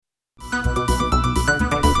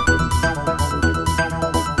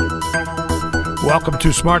Welcome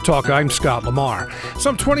to Smart Talk. I'm Scott Lamar.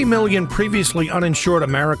 Some 20 million previously uninsured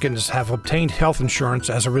Americans have obtained health insurance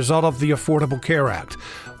as a result of the Affordable Care Act.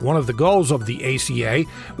 One of the goals of the ACA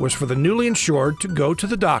was for the newly insured to go to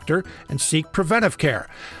the doctor and seek preventive care.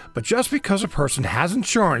 But just because a person has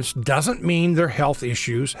insurance doesn't mean their health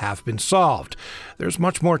issues have been solved. There's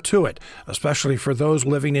much more to it, especially for those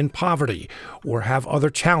living in poverty or have other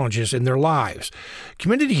challenges in their lives.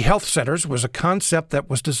 Community health centers was a concept that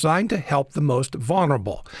was designed to help the most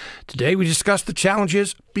vulnerable. Today we discuss the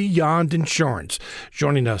challenges beyond insurance.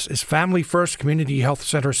 Joining us is Family First Community Health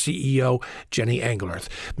Center CEO Jenny Englerth.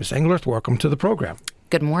 Ms. Englerth, welcome to the program.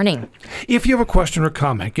 Good morning. If you have a question or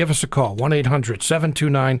comment, give us a call,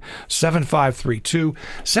 1-800-729-7532.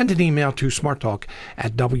 Send an email to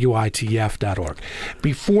smarttalk@witf.org.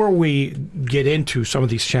 Before we get into some of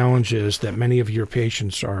these challenges that many of your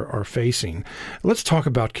patients are facing, let's talk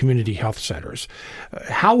about community health centers.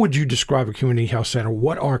 How would you describe a community health center?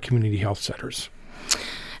 What are community health centers?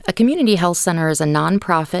 A community health center is a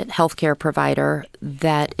nonprofit healthcare provider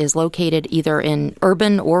that is located either in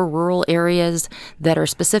urban or rural areas that are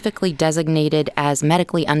specifically designated as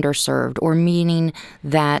medically underserved, or meaning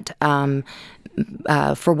that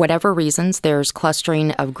for whatever reasons, there's clustering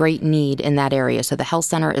of great need in that area. So the health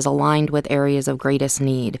center is aligned with areas of greatest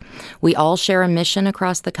need. We all share a mission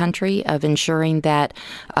across the country of ensuring that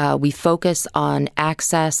we focus on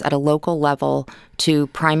access at a local level to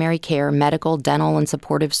primary care, medical, dental, and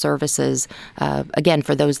supportive services, again,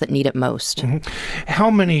 for those that need it most. Mm-hmm.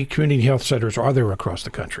 How many community health centers are there across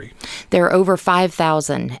the country? There are over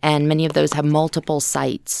 5,000, and many of those have multiple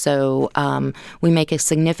sites. So we make a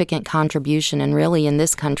significant contribution, and really in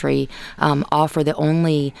this country offer the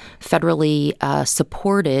only federally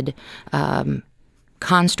supported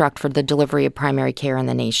construct for the delivery of primary care in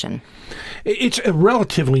the nation. It's a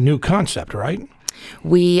relatively new concept, right?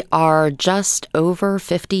 We are just over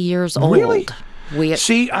 50 years old. Really?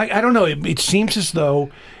 See, I don't know. It seems as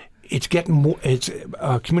though it's getting more.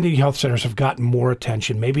 Community health centers have gotten more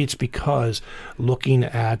attention. Maybe it's because looking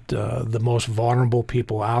at the most vulnerable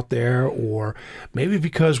people out there, or maybe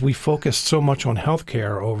because we focused so much on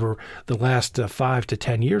healthcare over the last 5 to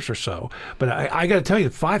 10 years or so. But I got to tell you,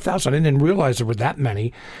 5,000. I didn't realize there were that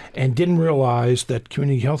many, and didn't realize that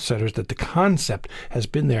community health centers, that the concept has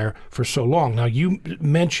been there for so long. Now, you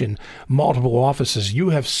mentioned multiple offices.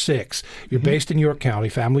 You have 6. You're based in York County,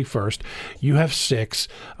 Family First. You have 6.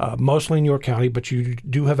 Mostly in York County, but you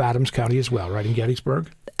do have Adams County as well, right, in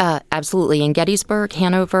Gettysburg? Absolutely, in Gettysburg,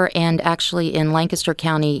 Hanover, and actually in Lancaster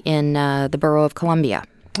County in the borough of Columbia.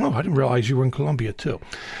 Oh, I didn't realize you were in Columbia, too.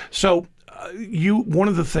 So one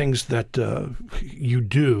of the things that you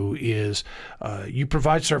do is you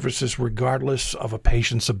provide services regardless of a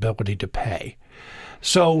patient's ability to pay.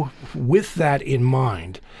 So with that in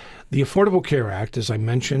mind, the Affordable Care Act, as I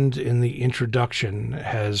mentioned in the introduction,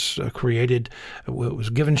 has was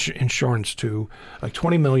given insurance to like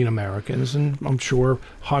 20 million Americans, and I'm sure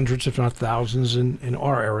hundreds, if not thousands, in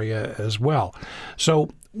our area as well.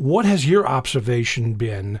 So what has your observation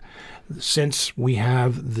been since we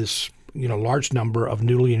have this large number of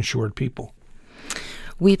newly insured people?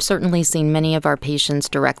 We've certainly seen many of our patients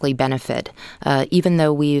directly benefit, even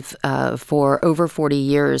though we've, for over 40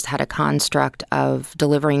 years, had a construct of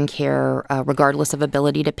delivering care regardless of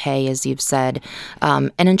ability to pay, as you've said.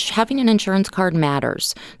 And having an insurance card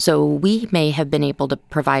matters. So we may have been able to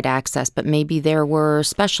provide access, but maybe there were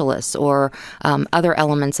specialists or other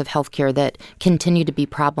elements of healthcare that continue to be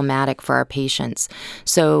problematic for our patients.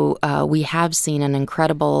 So we have seen an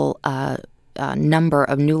incredible number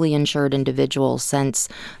of newly insured individuals since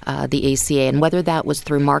the ACA, and whether that was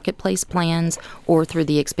through marketplace plans or through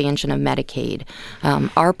the expansion of Medicaid.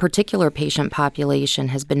 Our particular patient population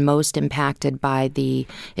has been most impacted by the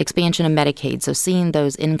expansion of Medicaid, so seeing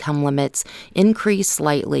those income limits increase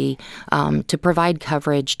slightly to provide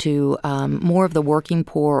coverage to more of the working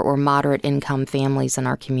poor or moderate income families in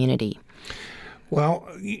our community. Well,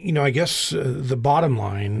 I guess the bottom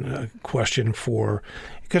line question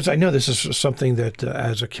because I know this is something that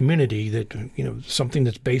as a community that, something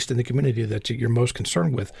that's based in the community that you're most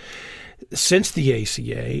concerned with. Since the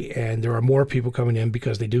ACA, and there are more people coming in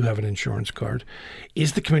because they do have an insurance card,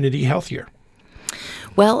 is the community healthier?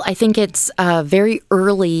 Well, I think it's very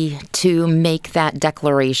early to make that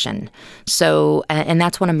declaration. So, and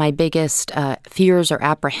that's one of my biggest fears or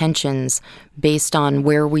apprehensions based on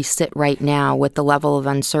where we sit right now with the level of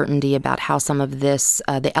uncertainty about how some of this,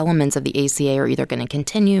 the elements of the ACA are either going to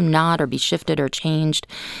continue, not, or be shifted or changed,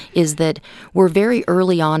 is that we're very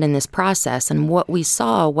early on in this process. And what we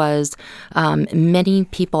saw was many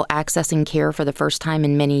people accessing care for the first time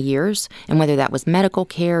in many years, and whether that was medical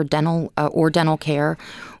care, dental care,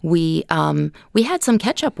 we had some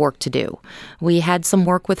catch-up work to do. We had some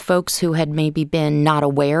work with folks who had maybe been not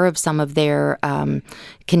aware of some of their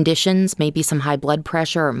conditions, maybe some high blood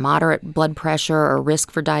pressure or moderate blood pressure or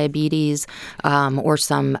risk for diabetes, or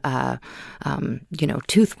some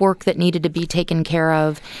tooth work that needed to be taken care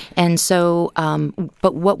of. And so,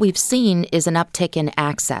 but what we've seen is an uptick in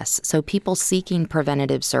access. So people seeking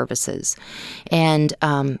preventative services. And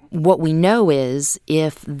what we know is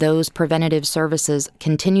if those preventative services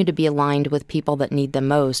continue to be aligned with people that need them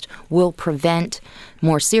most, will prevent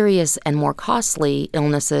more serious and more costly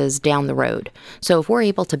illnesses down the road. So if we're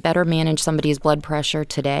able to better manage somebody's blood pressure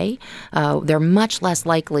today, they're much less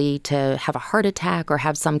likely to have a heart attack or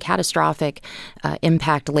have some catastrophic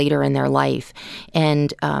impact later in their life.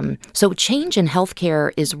 And so change in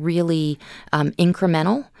healthcare is really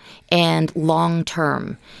incremental and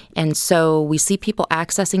long-term. And so we see people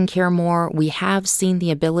accessing care more. We have seen the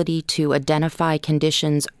ability to identify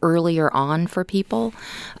conditions earlier on for people.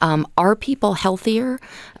 Are people healthier?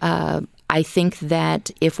 I think that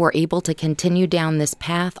if we're able to continue down this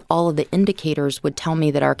path, all of the indicators would tell me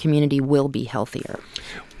that our community will be healthier.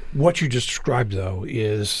 What you just described, though,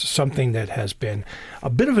 is something that has been a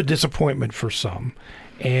bit of a disappointment for some.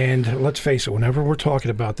 And let's face it, whenever we're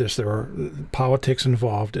talking about this, there are politics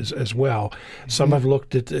involved as well. Mm-hmm. Some have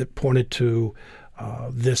looked at it, pointed to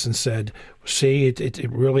this and said, see,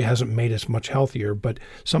 it really hasn't made us much healthier. But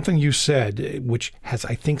something you said, which has,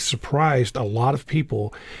 I think, surprised a lot of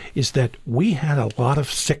people, is that we had a lot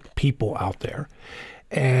of sick people out there.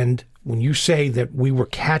 And when you say that we were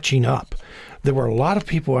catching up, there were a lot of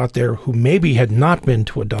people out there who maybe had not been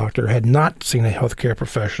to a doctor, had not seen a healthcare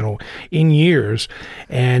professional in years,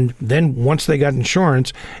 and then once they got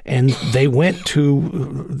insurance and they went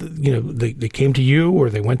to, they came to you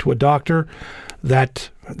or they went to a doctor, that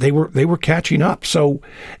they were catching up. So,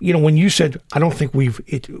 when you said, I don't think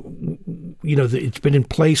it's been in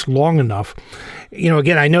place long enough.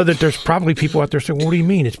 Again, I know that there's probably people out there saying, well, what do you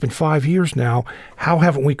mean? It's been 5 years now. How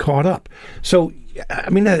haven't we caught up? So, I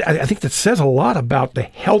mean, I think that says a lot about the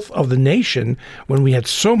health of the nation when we had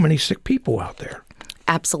so many sick people out there.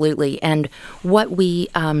 Absolutely. And what we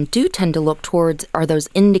do tend to look towards are those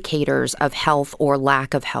indicators of health or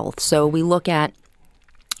lack of health. So we look at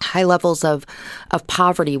high levels of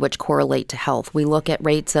poverty, which correlate to health. We look at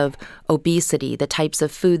rates of obesity, the types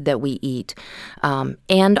of food that we eat,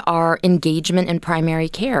 and our engagement in primary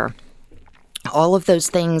care. All of those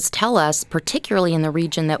things tell us, particularly in the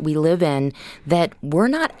region that we live in, that we're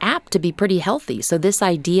not apt to be pretty healthy. So this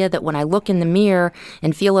idea that when I look in the mirror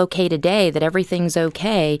and feel okay today, that everything's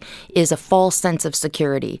okay, is a false sense of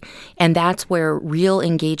security. And that's where real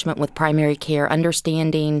engagement with primary care,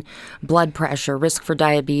 understanding blood pressure, risk for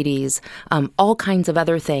diabetes, all kinds of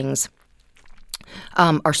other things,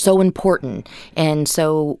 are so important. And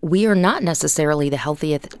so we are not necessarily the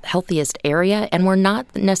healthiest area, and we're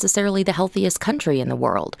not necessarily the healthiest country in the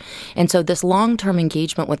world. And so this long-term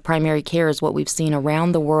engagement with primary care is what we've seen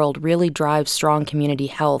around the world really drives strong community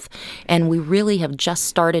health, and we really have just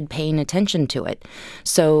started paying attention to it.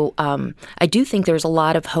 So I do think there's a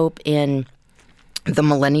lot of hope in the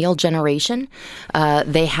millennial generation.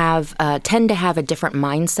 They tend to have a different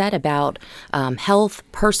mindset about health,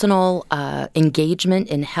 personal engagement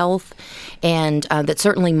in health, and that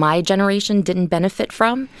certainly my generation didn't benefit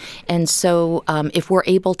from. And so if we're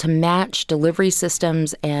able to match delivery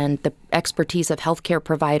systems and the expertise of healthcare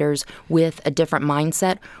providers with a different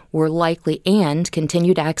mindset, we're likely, and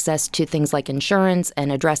continued access to things like insurance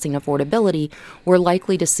and addressing affordability, we're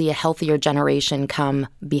likely to see a healthier generation come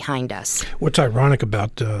behind us. What's ironic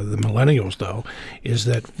about the millennials, though, is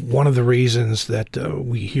that one of the reasons that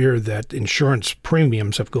we hear that insurance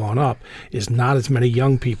premiums have gone up is not as many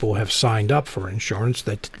young people have signed up for insurance.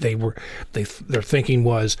 That their thinking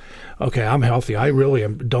was, okay, I'm healthy. I really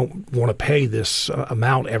don't want to pay this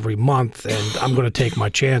amount every month, and I'm going to take my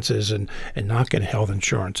chances and not get health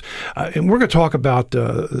insurance. And we're going to talk about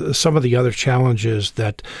some of the other challenges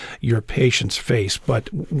that your patients face.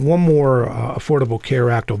 But one more Affordable Care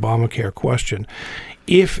Act Obamacare question.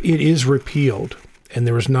 If it is repealed and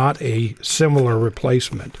there is not a similar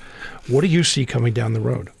replacement, what do you see coming down the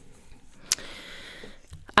road?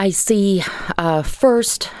 I see,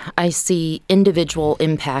 first, I see individual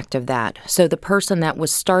impact of that. So the person that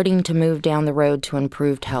was starting to move down the road to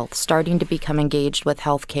improved health, starting to become engaged with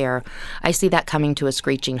healthcare, I see that coming to a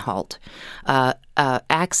screeching halt.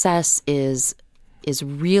 Access is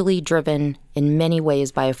really driven in many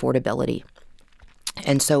ways by affordability.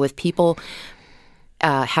 And so if people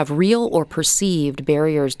have real or perceived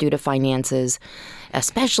barriers due to finances,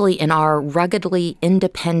 especially in our ruggedly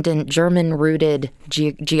independent, German-rooted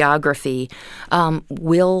geography,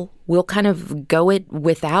 we'll kind of go it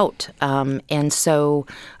without. And so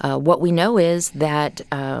what we know is that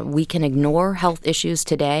we can ignore health issues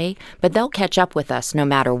today, but they'll catch up with us no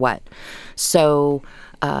matter what. So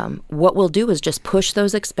what we'll do is just push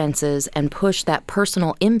those expenses and push that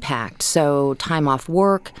personal impact. So time off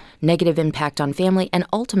work, negative impact on family, and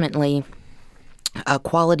ultimately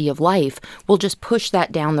quality of life, we'll just push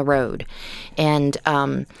that down the road. And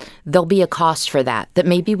there'll be a cost for that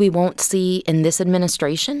maybe we won't see in this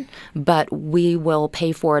administration, but we will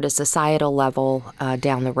pay for at a societal level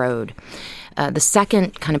down the road. The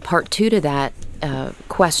second kind of part two to that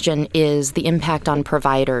question is the impact on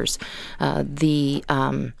providers. The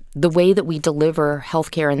way that we deliver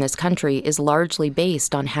healthcare in this country is largely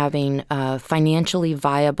based on having financially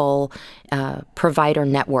viable provider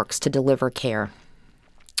networks to deliver care.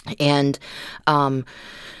 And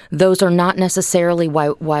those are not necessarily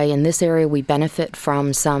why in this area we benefit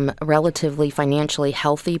from some relatively financially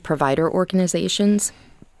healthy provider organizations.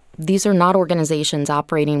 These are not organizations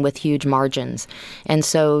operating with huge margins. And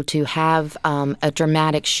so to have a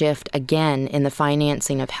dramatic shift again in the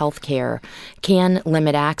financing of healthcare can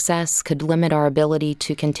limit access, could limit our ability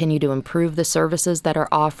to continue to improve the services that are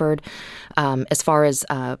offered as far as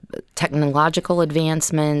technological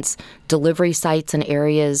advancements, delivery sites in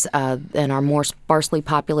areas in our more sparsely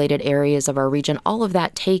populated areas of our region. All of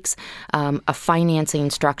that takes a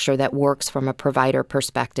financing structure that works from a provider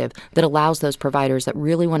perspective, that allows those providers that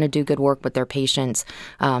really want to do good work with their patients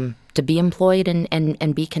to be employed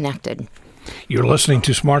and be connected. You're listening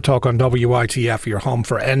to Smart Talk on WITF, your home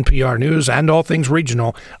for NPR News and all things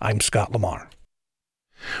regional. I'm Scott Lamar.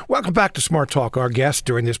 Welcome back to Smart Talk. Our guest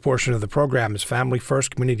during this portion of the program is Family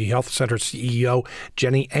First Community Health Center CEO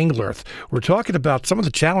Jenny Englerth. We're talking about some of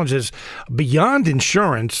the challenges beyond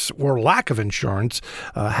insurance or lack of insurance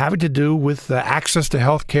having to do with access to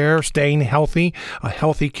health care, staying healthy, a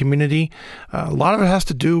healthy community. A lot of it has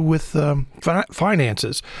to do with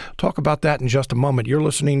finances. Talk about that in just a moment. You're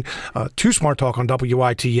listening to Smart Talk on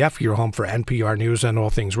WITF, your home for NPR News and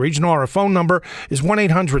all things regional. Our phone number is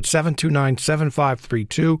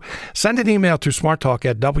 1-800-729-7532. Send an email to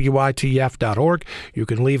smarttalk@witf.org. You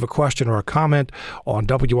can leave a question or a comment on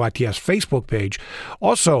WITF's Facebook page.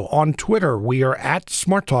 Also, on Twitter, we are at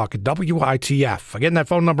SmartTalk at WITF. Again, that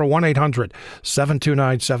phone number,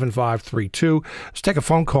 1-800-729-7532. Let's take a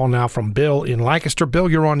phone call now from Bill in Lancaster.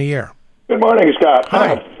 Bill, you're on the air. Good morning, Scott.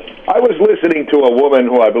 Hi. I was listening to a woman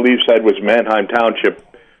who I believe said was Manheim Township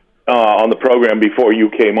on the program before you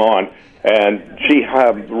came on. And she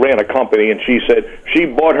ran a company, and she said she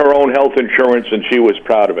bought her own health insurance, and she was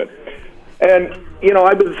proud of it. And, you know,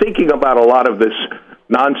 I've been thinking about a lot of this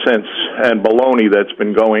nonsense and baloney that's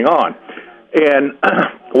been going on. And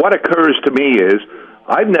what occurs to me is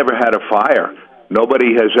I've never had a fire.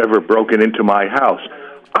 Nobody has ever broken into my house.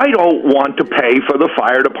 I don't want to pay for the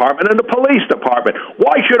fire department and the police department.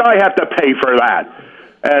 Why should I have to pay for that?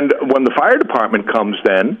 And when the fire department comes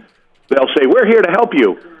then, they'll say, we're here to help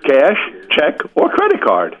you. Cash, check, or credit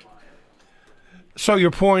card. So your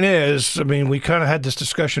point is, I mean, we kind of had this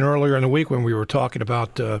discussion earlier in the week when we were talking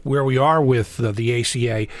about where we are with the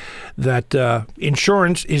ACA, that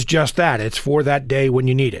insurance is just that. It's for that day when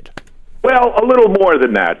you need it. Well, a little more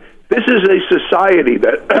than that. This is a society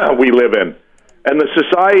that we live in, and the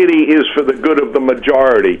society is for the good of the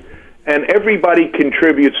majority, and everybody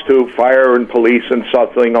contributes to fire and police and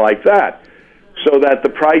something like that, so that the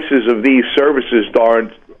prices of these services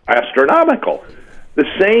aren't astronomical. The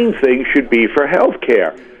same thing should be for health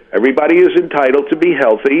care. Everybody is entitled to be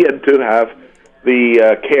healthy and to have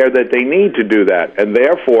the care that they need to do that. And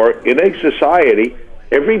therefore, in a society,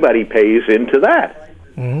 everybody pays into that.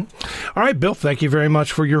 Mm-hmm. All right, Bill, thank you very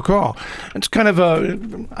much for your call. It's kind of a,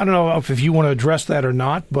 I don't know if you want to address that or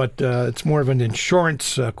not, but it's more of an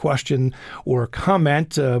insurance question or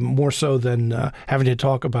comment, more so than having to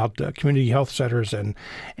talk about community health centers and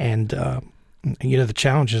you know, the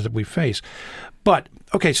challenges that we face. But,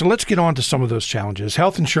 okay, so let's get on to some of those challenges.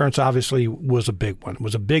 Health insurance obviously was a big one. It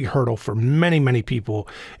was a big hurdle for many, many people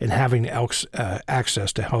in having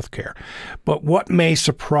access to health care. But what may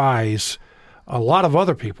surprise a lot of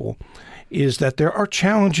other people, is that there are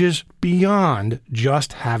challenges beyond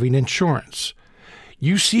just having insurance.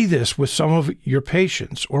 You see this with some of your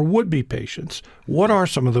patients or would-be patients. What are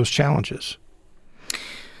some of those challenges?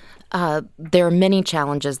 There are many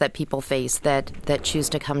challenges that people face that choose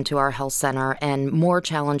to come to our health center, and more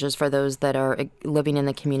challenges for those that are living in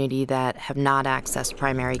the community that have not accessed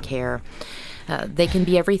primary care. They can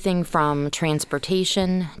be everything from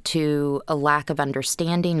transportation to a lack of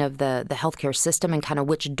understanding of the healthcare system and kind of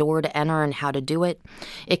which door to enter and how to do it.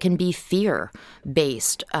 It can be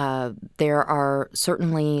fear-based. There are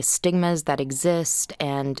certainly stigmas that exist,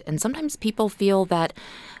 and sometimes people feel that,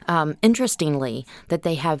 interestingly, that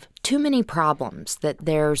they have too many problems, that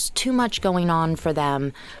there's too much going on for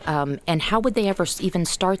them, and how would they ever even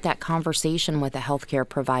start that conversation with a healthcare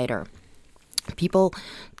provider? People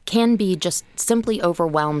can be just simply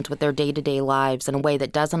overwhelmed with their day-to-day lives in a way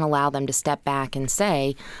that doesn't allow them to step back and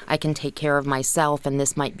say, I can take care of myself, and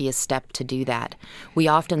this might be a step to do that. We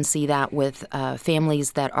often see that with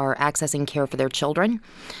families that are accessing care for their children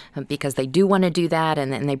because they do want to do that,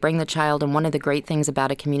 and they bring the child. And one of the great things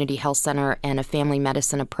about a community health center and a family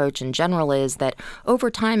medicine approach in general is that over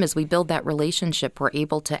time, as we build that relationship, we're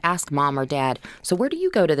able to ask mom or dad, so where do you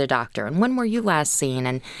go to the doctor? And when were you last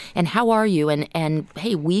seen? And how are you? And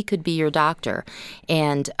hey, we could be your doctor.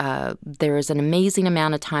 And there is an amazing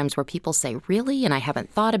amount of times where people say, really? And I haven't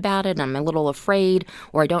thought about it, and I'm a little afraid,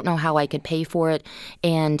 or I don't know how I could pay for it.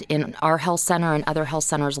 And in our health center and other health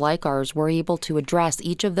centers like ours, we're able to address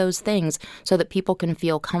each of those things so that people can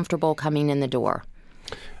feel comfortable coming in the door.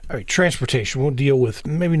 All right, transportation. We'll deal with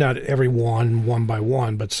maybe not every one by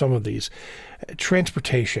one, but some of these.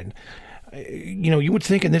 Transportation. You would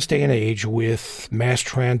think in this day and age with mass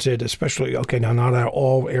transit, especially, now not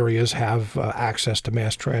all areas have access to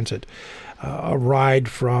mass transit, a ride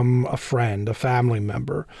from a friend, a family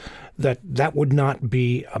member, that would not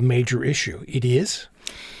be a major issue. It is?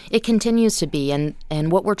 It continues to be,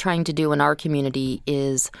 and what we're trying to do in our community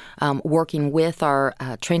is working with our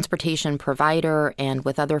transportation provider and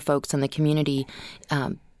with other folks in the community,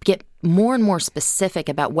 get more and more specific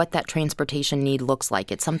about what that transportation need looks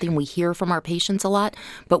like. It's something we hear from our patients a lot,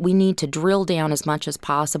 but we need to drill down as much as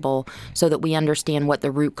possible so that we understand what the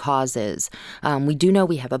root cause is. We do know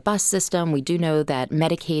we have a bus system. We do know that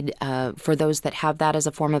Medicaid, for those that have that as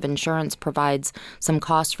a form of insurance, provides some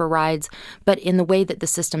cost for rides. But in the way that the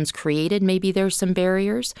system's created, maybe there's some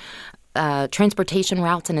barriers. Transportation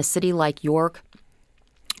routes in a city like York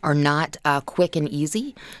are not quick and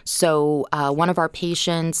easy. So one of our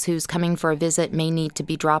patients who's coming for a visit may need to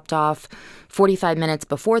be dropped off 45 minutes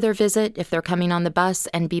before their visit if they're coming on the bus,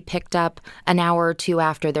 and be picked up an hour or two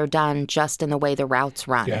after they're done, just in the way the routes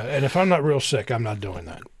run. Yeah, and if I'm not real sick, I'm not doing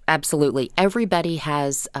that. Absolutely. Everybody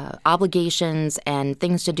has obligations and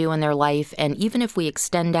things to do in their life. And even if we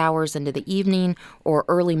extend hours into the evening or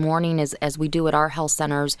early morning, as we do at our health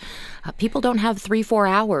centers, people don't have 3-4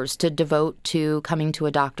 hours to devote to coming to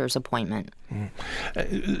a doctor's appointment.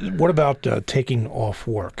 What about taking off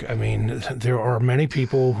work? I mean, there are many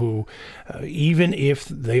people who, even if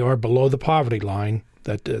they are below the poverty line,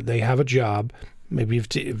 that they have a job, maybe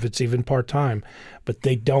if it's even part-time, but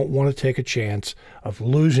they don't want to take a chance of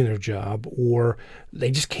losing their job, or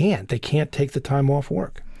they just can't. They can't take the time off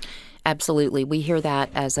work. Absolutely. We hear that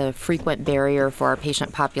as a frequent barrier for our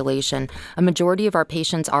patient population. A majority of our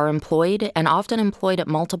patients are employed, and often employed at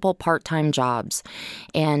multiple part-time jobs.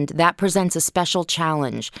 And that presents a special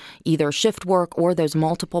challenge. Either shift work or those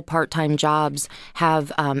multiple part-time jobs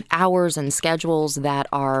have hours and schedules that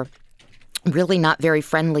are really not very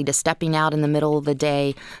friendly to stepping out in the middle of the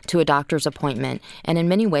day to a doctor's appointment. And in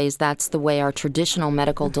many ways, that's the way our traditional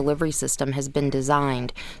medical delivery system has been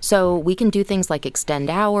designed. So we can do things like extend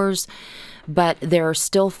hours, but there are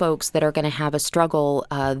still folks that are going to have a struggle.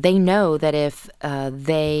 They know that if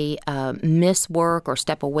they miss work or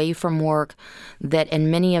step away from work, that in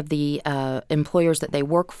many of the employers that they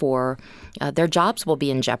work for, their jobs will be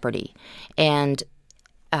in jeopardy. And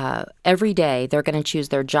every day they're going to choose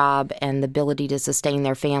their job and the ability to sustain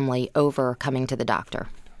their family over coming to the doctor.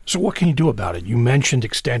 So what can you do about it? You mentioned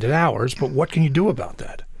extended hours, but what can you do about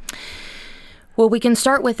that? Well, we can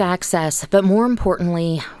start with access, but more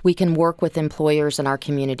importantly, we can work with employers in our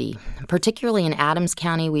community. Particularly in Adams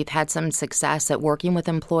County, we've had some success at working with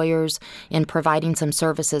employers in providing some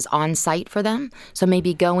services on site for them. So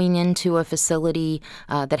maybe going into a facility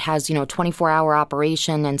that has, 24-hour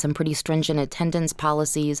operation and some pretty stringent attendance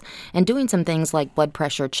policies, and doing some things like blood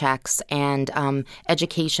pressure checks and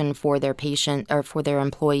education for their patient or for their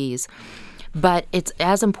employees. But it's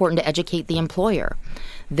as important to educate the employer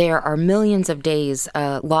there are millions of days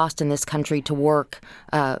lost in this country to work,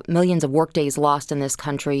 millions of work days lost in this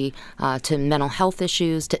country to mental health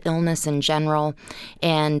issues, to illness in general.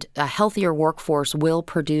 And a healthier workforce will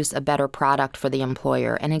produce a better product for the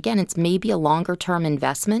employer. And again, it's maybe a longer-term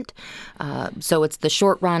investment. So it's the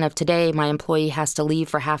short run of today, my employee has to leave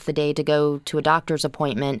for half the day to go to a doctor's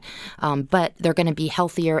appointment, but they're going to be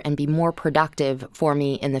healthier and be more productive for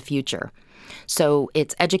me in the future. So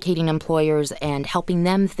it's educating employers and helping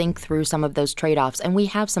them think through some of those trade-offs. And we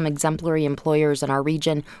have some exemplary employers in our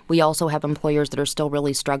region. We also have employers that are still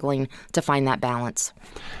really struggling to find that balance.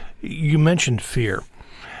 You mentioned fear.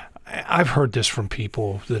 I've heard this from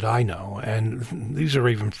people that I know, and these are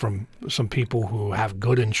even from some people who have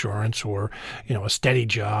good insurance or, a steady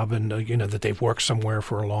job and, that they've worked somewhere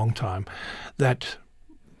for a long time, that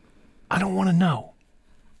I don't want to know.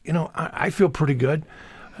 I feel pretty good.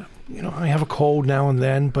 I have a cold now and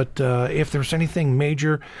then, but if there's anything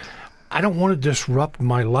major, I don't want to disrupt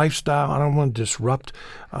my lifestyle. I don't want to disrupt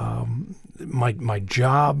my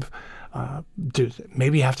job. To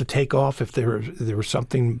maybe have to take off if there was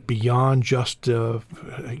something beyond just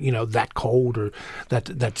that cold or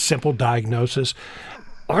that simple diagnosis.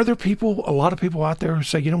 Are there a lot of people out there who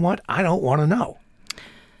say, you know what, I don't want to know?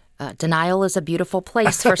 Denial is a beautiful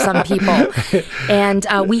place for some people. And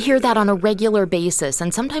we hear that on a regular basis.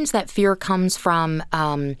 And sometimes that fear comes from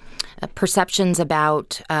perceptions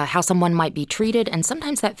about how someone might be treated. And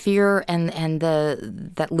sometimes that fear and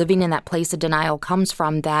that living in that place of denial comes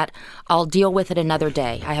from that I'll deal with it another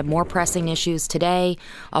day. I have more pressing issues today.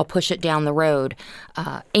 I'll push it down the road.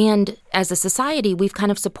 And as a society, we've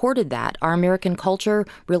kind of supported that. Our American culture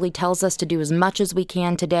really tells us to do as much as we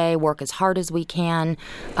can today, work as hard as we can,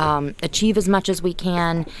 achieve as much as we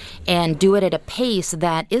can, and do it at a pace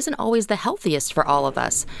that isn't always the healthiest for all of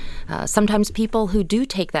us. Sometimes people who do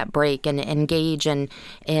take that break and engage in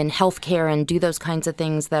healthcare and do those kinds of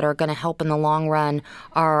things that are going to help in the long run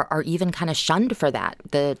are even kind of shunned for that.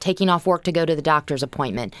 The taking off work to go to the doctor's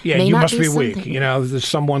appointment. Yeah, you must be weak. There's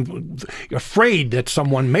someone afraid that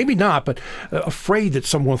someone, maybe not, but afraid that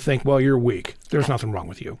someone will think, well, you're weak. There's nothing wrong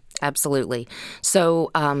with you. Absolutely.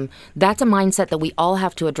 So that's a mindset that we all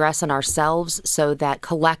have to address in ourselves so that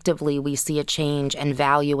collectively we see a change and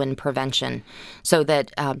value in prevention. So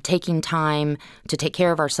that taking time to take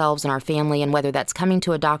care of ourselves and our family, and whether that's coming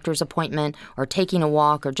to a doctor's appointment or taking a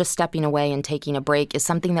walk or just stepping away and taking a break, is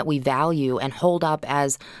something that we value and hold up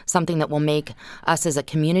as something that will make us as a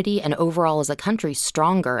community and overall as a country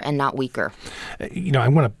stronger and not weaker. I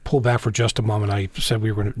want to pull back for just a moment. I said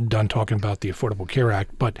we were done talking about the Affordable Care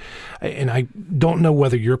Act, and I don't know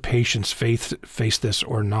whether your patients face this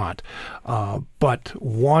or not, but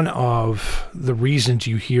one of the reasons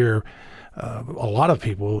you hear a lot of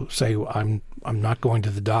people say, I'm not going to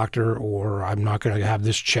the doctor, or I'm not going to have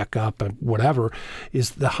this checkup, and whatever,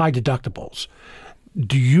 is the high deductibles.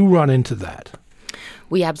 Do you run into that?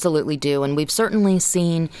 We absolutely do. And we've certainly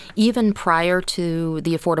seen, even prior to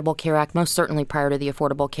the Affordable Care Act, most certainly prior to the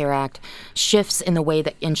Affordable Care Act, shifts in the way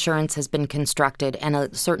that insurance has been constructed,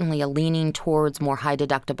 and certainly a leaning towards more high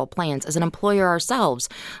deductible plans. As an employer ourselves,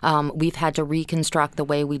 we've had to reconstruct the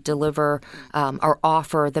way we deliver or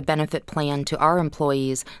offer the benefit plan to our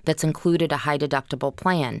employees that's included a high deductible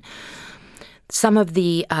plan. Some of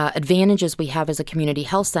the advantages we have as a community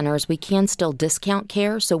health center is we can still discount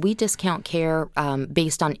care. So we discount care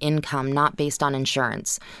based on income, not based on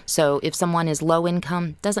insurance. So if someone is low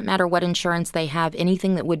income, doesn't matter what insurance they have,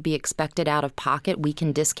 anything that would be expected out of pocket, we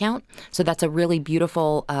can discount. So that's a really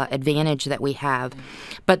beautiful advantage that we have.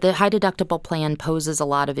 But the high deductible plan poses a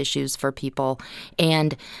lot of issues for people.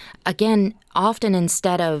 And again, often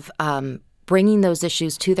instead of bringing those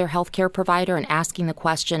issues to their healthcare provider and asking the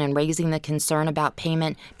question and raising the concern about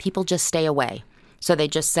payment, people just stay away. So they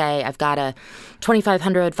just say, I've got a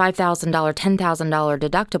 $2,500, $5,000, $10,000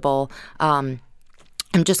 deductible. I'm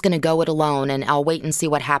just going to go it alone, and I'll wait and see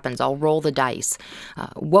what happens. I'll roll the dice.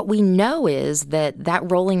 What we know is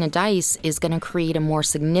that rolling the dice is going to create a more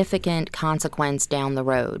significant consequence down the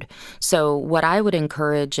road. So what I would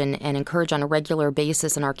encourage and encourage on a regular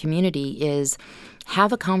basis in our community is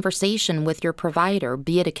have a conversation with your provider,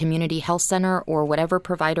 be it a community health center or whatever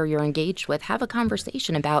provider you're engaged with. Have a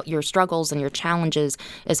conversation about your struggles and your challenges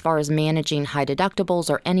as far as managing high deductibles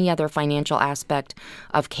or any other financial aspect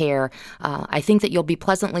of care. I think that you'll be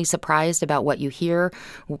pleasantly surprised about what you hear.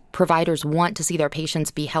 Providers want to see their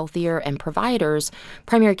patients be healthier, and providers,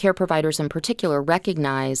 primary care providers in particular,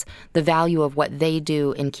 recognize the value of what they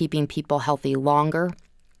do in keeping people healthy longer.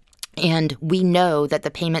 And we know that the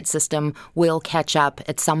payment system will catch up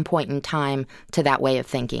at some point in time to that way of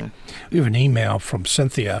thinking. We have an email from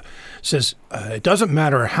Cynthia. It says, it doesn't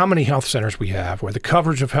matter how many health centers we have or the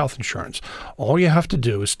coverage of health insurance. All you have to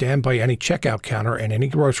do is stand by any checkout counter in any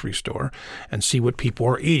grocery store and see what people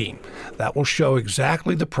are eating. That will show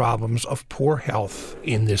exactly the problems of poor health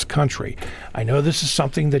in this country. I know this is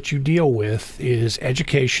something that you deal with, is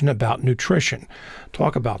education about nutrition.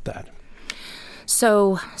 Talk about that.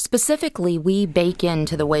 So specifically, we bake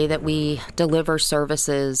into the way that we deliver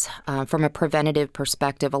services from a preventative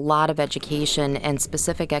perspective, a lot of education and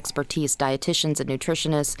specific expertise, dietitians and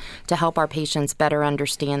nutritionists, to help our patients better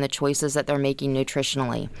understand the choices that they're making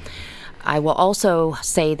nutritionally. I will also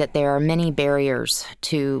say that there are many barriers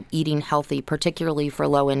to eating healthy, particularly for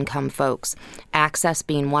low-income folks, access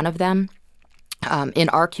being one of them. In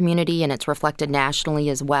our community, and it's reflected nationally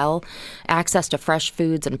as well, access to fresh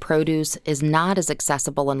foods and produce is not as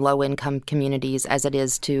accessible in low-income communities as it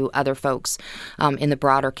is to other folks in the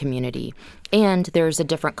broader community. And there's a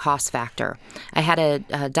different cost factor. I had a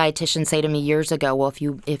dietitian say to me years ago, well,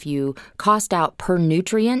 if you cost out per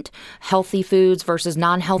nutrient, healthy foods versus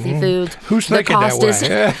non-healthy foods, who's the thinking cost that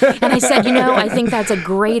way? is. And I said, I think that's a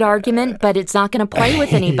great argument, but it's not going to play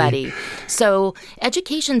with anybody. So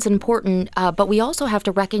education's important, but we also have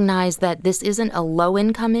to recognize that this isn't a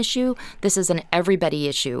low-income issue. This is an everybody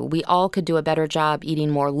issue. We all could do a better job eating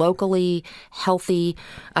more locally healthy,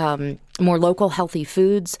 more local healthy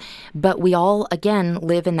foods, but we all, again,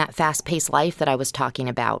 live in that fast-paced life that I was talking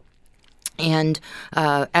about. And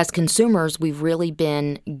as consumers, we've really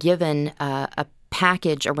been given a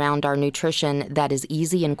package around our nutrition that is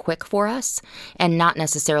easy and quick for us and not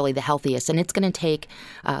necessarily the healthiest. And it's going to take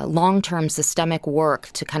long-term systemic work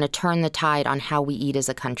to kind of turn the tide on how we eat as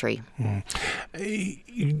a country.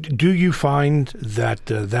 Do you find that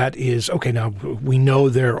that is, okay, now we know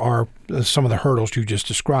there are some of the hurdles you just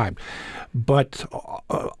described, but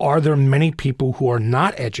are there many people who are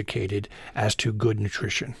not educated as to good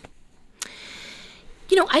nutrition?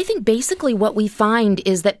 I think basically what we find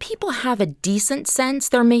is that people have a decent sense.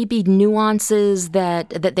 There may be nuances that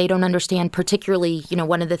they don't understand, particularly,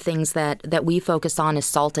 one of the things that we focus on is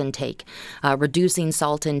salt intake. Reducing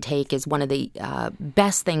salt intake is one of the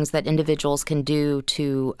best things that individuals can do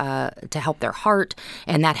to help their heart,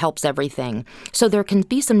 and that helps everything. So there can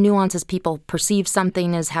be some nuances. People perceive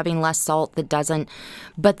something as having less salt that doesn't.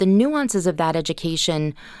 But the nuances of that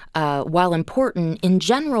education, while important, in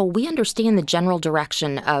general, we understand the general direction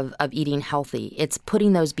of eating healthy. It's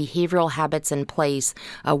putting those behavioral habits in place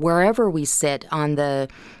wherever we sit on the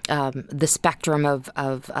spectrum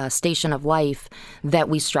of station of life that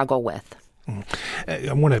we struggle with.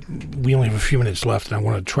 We only have a few minutes left, and I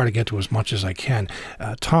want to try to get to as much as I can.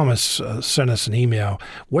 Thomas sent us an email.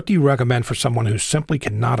 What do you recommend for someone who simply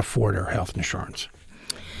cannot afford their health insurance?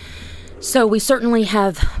 So we certainly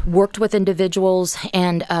have worked with individuals,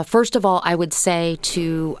 and first of all, I would say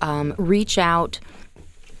to reach out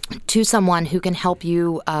to someone who can help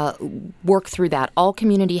you work through that. All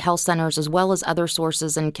community health centers, as well as other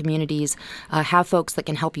sources and communities, have folks that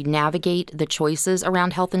can help you navigate the choices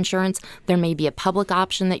around health insurance. There may be a public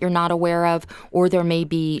option that you're not aware of, or there may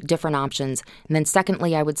be different options. And then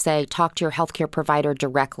secondly, I would say talk to your healthcare provider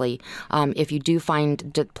directly. If you do find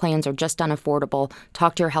that plans are just unaffordable,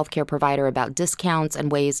 talk to your healthcare provider about discounts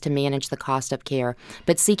and ways to manage the cost of care.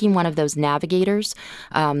 But seeking one of those navigators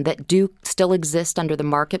that do still exist under the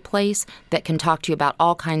marketplace that can talk to you about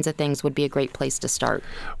all kinds of things would be a great place to start.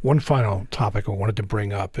 One final topic I wanted to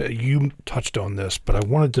bring up. You touched on this, but I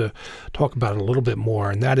wanted to talk about it a little bit more,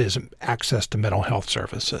 and that is access to mental health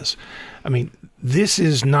services. I mean, this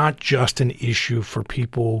is not just an issue for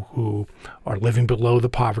people who are living below the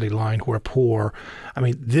poverty line, who are poor. I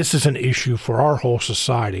mean, this is an issue for our whole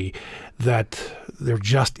society that there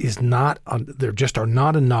just are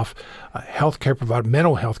not enough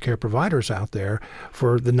mental health care providers out there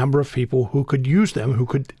for the number of people who could use them,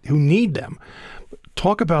 who need them.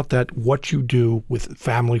 Talk about that, what you do with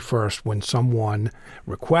Family First when someone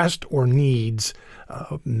requests or needs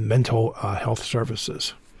mental health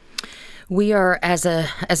services. We are, as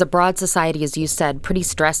a broad society, as you said, pretty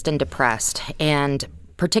stressed and depressed. And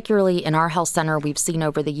particularly in our health center, we've seen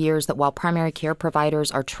over the years that while primary care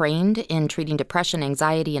providers are trained in treating depression,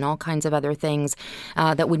 anxiety, and all kinds of other things,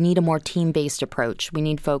 that would need a more team-based approach. We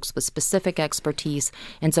need folks with specific expertise,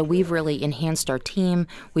 and so we've really enhanced our team.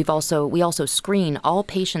 We also screen all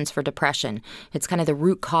patients for depression. It's kind of the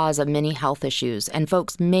root cause of many health issues, and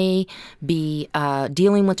folks may be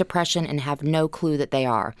dealing with depression and have no clue that they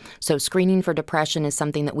are. So screening for depression is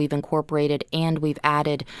something that we've incorporated, and we've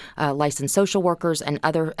added licensed social workers and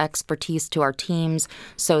other expertise to our teams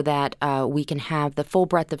so that we can have the full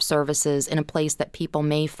breadth of services in a place that people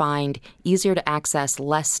may find easier to access,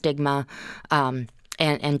 less stigma,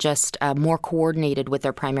 and just more coordinated with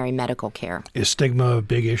their primary medical care. Is stigma a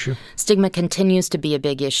big issue? Stigma continues to be a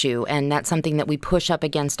big issue, and that's something that we push up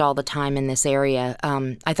against all the time in this area.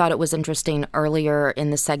 I thought it was interesting earlier in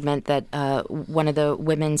the segment that one of the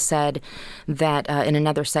women said that in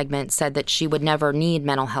another segment said that she would never need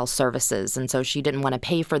mental health services, and so she didn't want to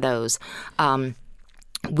pay for those.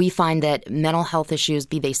 We find that mental health issues,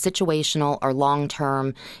 be they situational or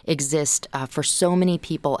long-term, exist for so many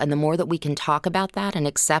people. And the more that we can talk about that and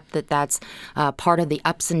accept that that's part of the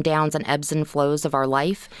ups and downs and ebbs and flows of our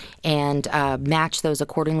life and match those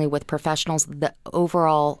accordingly with professionals, the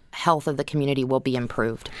overall health of the community will be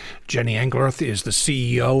improved. Jenny Englerth is the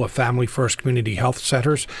CEO of Family First Community Health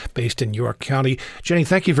Centers based in York County. Jenny,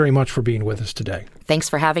 thank you very much for being with us today. Thanks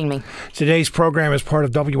for having me. Today's program is part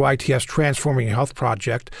of WITF's Transforming Health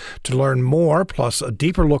project. To learn more, plus a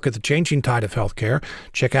deeper look at the changing tide of healthcare,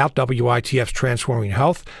 check out WITF's Transforming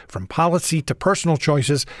Health. From policy to personal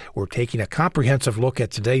choices, we're taking a comprehensive look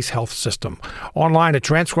at today's health system. Online at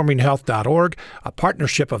transforminghealth.org, a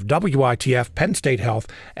partnership of WITF, Penn State Health,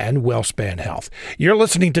 and WellSpan Health. You're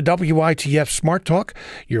listening to WITF Smart Talk,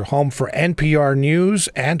 your home for NPR News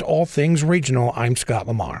and all things regional. I'm Scott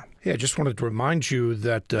Lamar. Yeah, I just wanted to remind you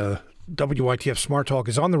that WITF Smart Talk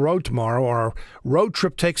is on the road tomorrow. Our road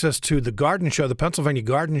trip takes us to the Garden Show, the Pennsylvania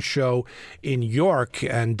Garden Show in York,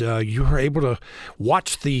 and you are able to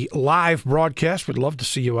watch the live broadcast. We'd love to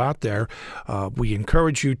see you out there. We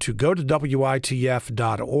encourage you to go to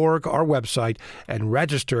WITF.org, our website, and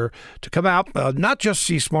register to come out, not just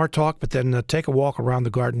see Smart Talk, but then take a walk around the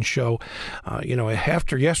Garden Show.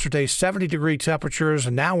 After yesterday's 70-degree temperatures,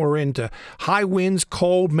 and now we're into high winds,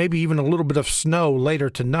 cold, maybe even a little bit of snow later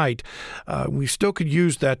tonight. We still could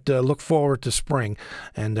use that look forward to spring,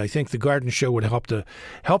 and I think the Garden Show would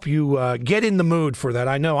help you get in the mood for that.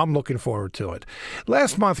 I know I'm looking forward to it.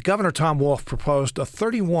 Last month, Governor Tom Wolf proposed a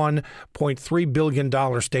 $31.3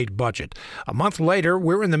 billion state budget. A month later,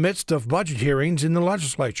 we're in the midst of budget hearings in the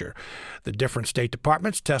legislature. The different state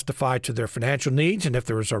departments testified to their financial needs, and if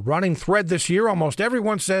there is a running thread this year, almost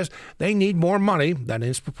everyone says they need more money than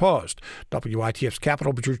is proposed. WITF's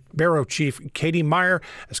Capitol Bureau Chief Katie Meyer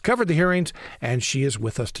has covered the hearings, and she is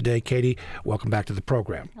with us today. Katie, welcome back to the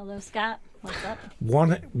program. Hello, Scott. What's up?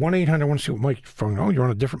 1-800, I want to see what microphone. Oh, you're on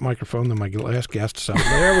a different microphone than my last guest. So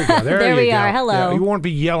there we go. There you we go. are. Hello. Yeah, you won't be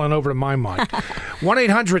yelling over to my mic.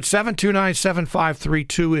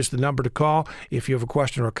 1-800-729-7532 is the number to call. If you have a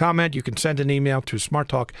question or a comment, you can send an email to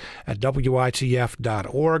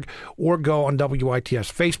smarttalk@witf.org or go on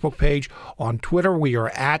WITF's Facebook page. On Twitter, we are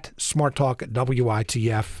at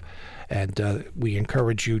smarttalk@WITF. And we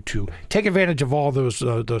encourage you to take advantage of all those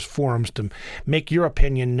forums to make your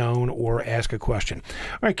opinion known or ask a question.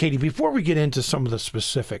 All right, Katie, before we get into some of the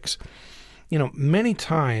specifics, many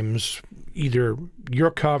times either your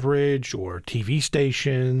coverage or TV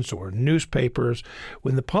stations or newspapers,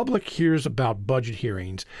 when the public hears about budget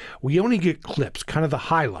hearings, we only get clips, kind of the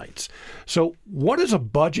highlights. So what is a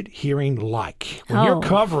budget hearing like? When you're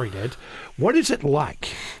covering it, what is it like?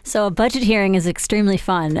 So a budget hearing is extremely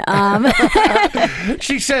fun.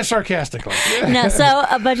 She says sarcastically. No, so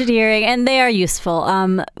a budget hearing, and they are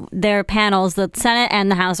useful. They're panels. The Senate and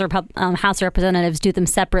the House of Representatives do them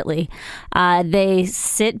separately. They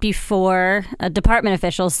sit before department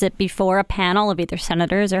officials sit before a panel of either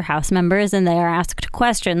senators or House members, and they are asked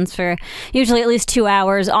questions for usually at least 2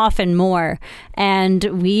 hours, often more. And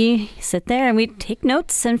we sit there and we take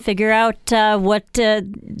notes and figure out what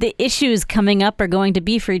the issues coming up are going to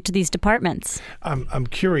be for each of these departments. I'm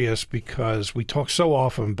curious because we talk so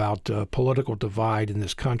often about political divide in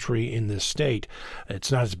this country, in this state.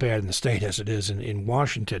 It's not as bad in the state as it is in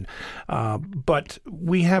Washington. But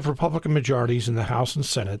we have Republican majorities in the House and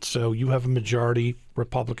Senate, so you have a majority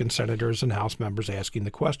Republican senators and House members asking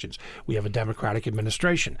the questions. We have a Democratic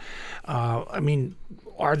administration.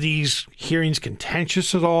 Are these hearings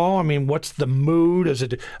contentious at all? What's the mood? Is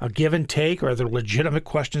it a give and take? Are there legitimate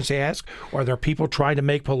questions asked? Or are there people trying to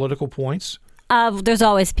make political points? There's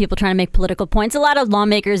always people trying to make political points. A lot of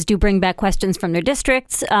lawmakers do bring back questions from their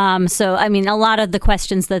districts. A lot of the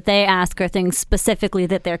questions that they ask are things specifically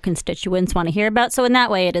that their constituents want to hear about. So in that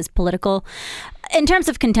way, it is political. in terms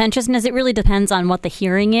of contentiousness, it really depends on what the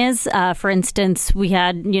hearing is. For instance, we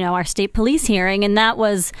had, our state police hearing, and that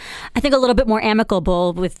was, I think, a little bit more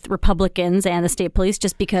amicable with Republicans and the state police,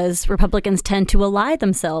 just because Republicans tend to ally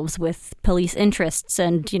themselves with police interests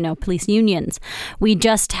and, police unions. We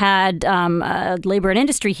just had a labor and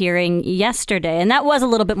industry hearing yesterday, and that was a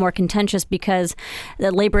little bit more contentious because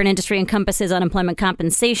the labor and industry encompasses unemployment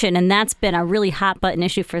compensation, and that's been a really hot button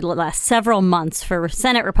issue for the last several months for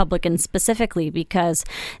Senate Republicans specifically, because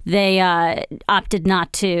they opted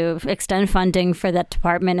not to extend funding for that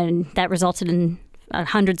department, and that resulted in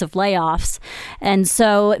hundreds of layoffs. And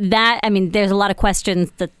so there's a lot of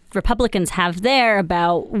questions that Republicans have there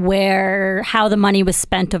about how the money was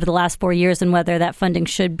spent over the last 4 years and whether that funding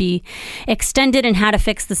should be extended and how to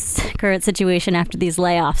fix the current situation after these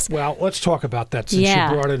layoffs. Well, let's talk about that since you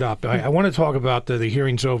brought it up. I want to talk about the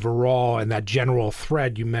hearings overall and that general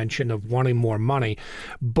thread you mentioned of wanting more money.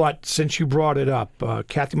 But since you brought it up,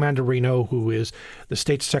 Kathy Mandarino, who is the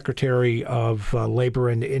state secretary of labor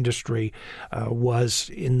and industry,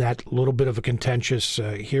 was in that little bit of a contentious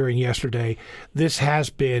hearing yesterday. This has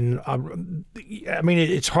been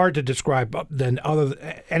it's hard to describe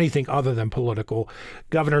anything other than political.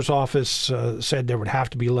 Governor's office said there would have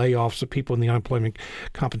to be layoffs of people in the unemployment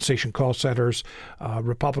compensation call centers.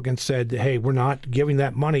 Republicans said, hey, we're not giving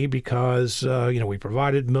that money because, we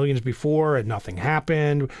provided millions before and nothing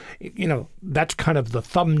happened. That's kind of the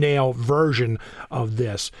thumbnail version of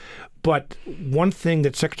this. But one thing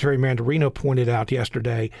that Secretary Mandarino pointed out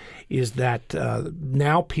yesterday is that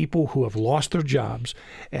now people who have lost their jobs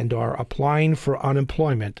and are applying for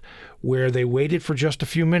unemployment, where they waited for just a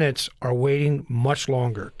few minutes, are waiting much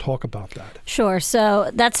longer. Talk about that. Sure. So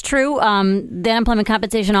that's true. The Unemployment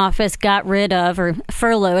Compensation Office got rid of or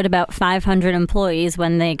furloughed about 500 employees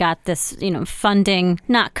when they got this, funding,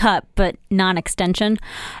 not cut, but non-extension.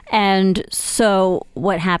 And so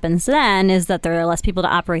what happens then is that there are less people to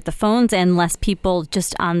operate the phones and less people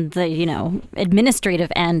just on the,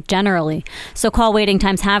 administrative end generally. So call waiting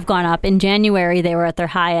times have gone up. In January, they were at their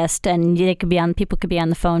highest, and people could be on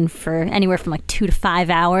the phone for anywhere from like 2 to 5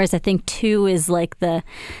 hours. I think 2 is like the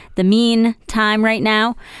mean time right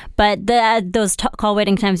now. But those call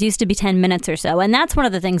waiting times used to be 10 minutes or so. And that's one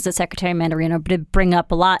of the things that Secretary Mandarino did bring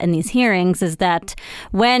up a lot in these hearings, is that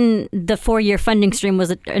when the 4-year funding stream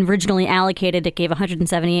was originally allocated, it gave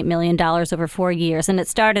 $178 million over 4 years. And it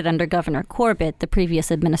started under Governor Corbett, the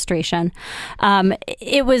previous administration.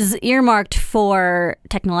 It was earmarked for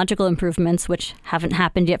technological improvements, which haven't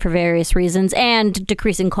happened yet for various reasons, and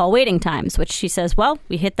decreasing call waiting times, which she says, well,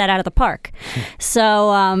 we hit that out of the park.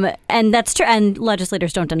 So, and that's true. And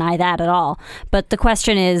legislators don't deny that at all. But the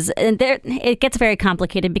question is, it gets very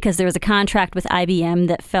complicated because there was a contract with IBM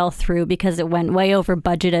that fell through because it went way over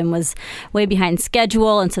budget and was way behind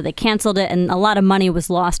schedule. And so they canceled it, and a lot of money was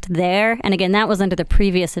lost there. And again, that was under the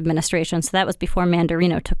previous administration. So that was before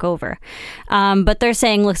Mandarino took over. But they're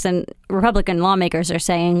saying, listen, Republican lawmakers are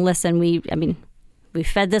saying, listen, we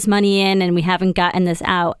fed this money in and we haven't gotten this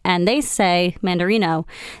out. And they say, Mandarino,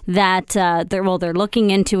 that they're looking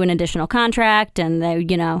into an additional contract, and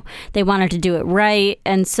they wanted to do it right.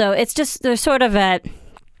 And so it's just, they're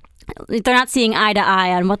not seeing eye to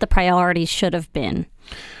eye on what the priorities should have been.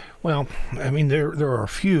 Well, there are a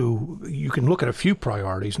few. You can look at a few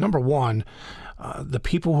priorities. Number one, the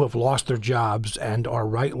people who have lost their jobs and are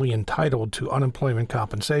rightly entitled to unemployment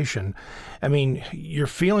compensation. You're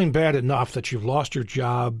feeling bad enough that you've lost your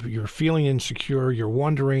job, you're feeling insecure, you're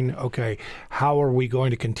wondering, okay, how are we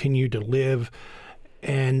going to continue to live?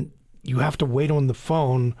 And you have to wait on the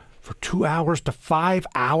phone for 2 hours to 5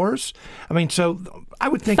 hours? So I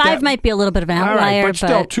would think 5 might be a little bit of an outlier. All right, but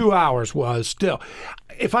still 2 hours was still.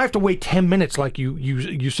 If I have to wait 10 minutes like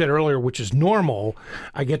you said earlier, which is normal,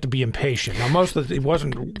 I get to be impatient. Now, most of it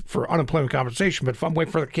wasn't for unemployment compensation, but if I'm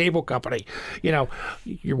waiting for the cable company,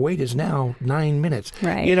 your wait is now 9 minutes.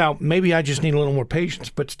 Right. Maybe I just need a little more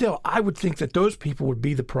patience. But still, I would think that those people would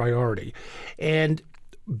be the priority. And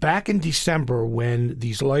back in December, when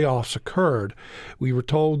these layoffs occurred, we were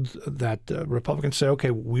told that Republicans said,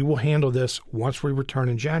 okay, we will handle this once we return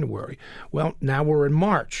in January. Well, now we're in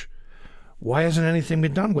March. Why hasn't anything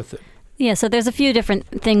been done with it? Yeah, so there's a few different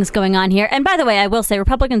things going on here. And by the way, I will say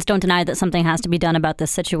Republicans don't deny that something has to be done about this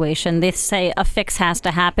situation. They say a fix has to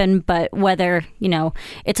happen, but whether,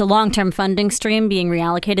 it's a long-term funding stream being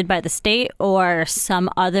reallocated by the state or some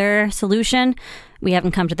other solution, we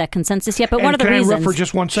haven't come to that consensus yet. But and one of the reasons, can I interrupt for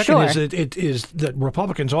just one second, sure, is it is that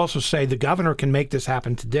Republicans also say the governor can make this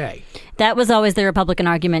happen today. That was always the Republican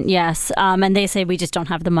argument, yes. And they say we just don't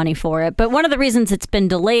have the money for it. But one of the reasons it's been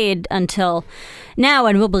delayed until now,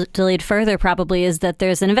 and will be delayed further probably, is that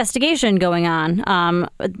there's an investigation going on,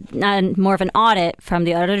 more of an audit from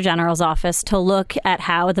the Auditor General's office to look at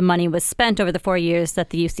how the money was spent over the 4 years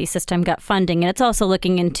that the UC system got funding. And it's also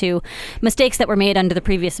looking into mistakes that were made under the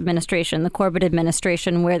previous administration, the Corbett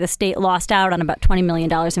administration, where the state lost out on about $20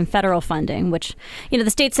 million in federal funding, which, the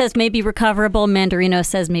state says may be recoverable. Mandarino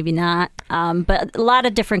says maybe not. But a lot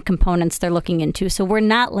of different components they're looking into. So we're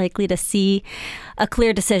not likely to see a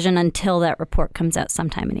clear decision until that report comes out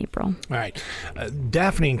sometime in April. All right.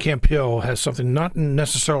 Daphne in Camp Hill has something not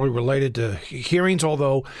necessarily related to hearings,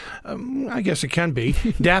 although I guess it can be.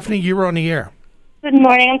 Daphne, you're on the air. Good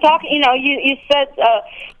morning. I'm talking, you said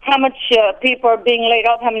how much people are being laid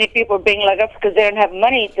off, how many people are being laid off because they don't have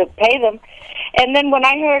money to pay them. And then when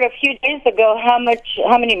I heard a few days ago how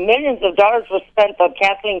many millions of dollars were spent on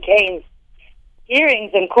Kathleen Kane's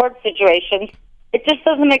hearings and court situations, it just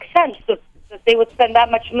doesn't make sense that they would spend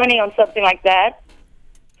that much money on something like that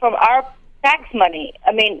from our tax money.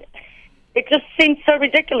 I mean, it just seems so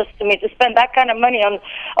ridiculous to me to spend that kind of money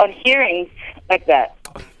on hearings like that.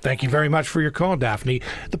 Thank you very much for your call, Daphne.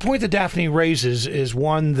 The point that Daphne raises is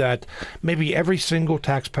one that maybe every single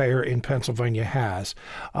taxpayer in Pennsylvania has,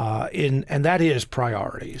 and that is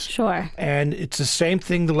priorities. Sure. And it's the same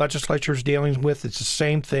thing the legislature is dealing with. It's the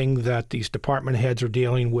same thing that these department heads are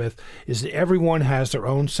dealing with, is that everyone has their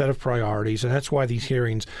own set of priorities, and that's why these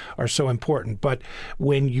hearings are so important. But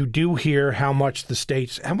when you do hear how much the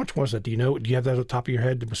states, how much was it? Do you have that at the top of your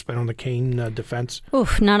head that was spent on the Kane defense?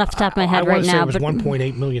 Oof, not off the top of my head right now. I want to say it was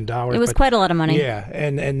 $1.8 million. It was quite a lot of money. Yeah,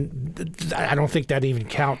 and I don't think that even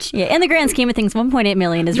counts. Yeah, in the grand scheme of things, $1.8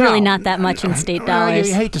 million is really not that much in state dollars.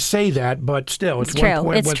 I hate to say that, but still, it's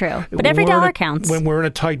true. It's true. But every dollar counts when we're in a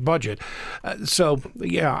tight budget.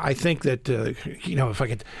 I think that if I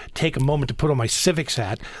could take a moment to put on my civics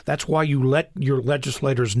hat, that's why you let your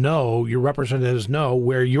legislators know, your representatives know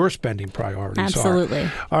where your spending priorities are. Absolutely.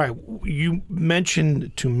 All right, you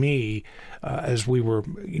mentioned to me as we were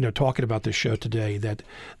talking about this show today that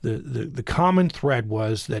the common thread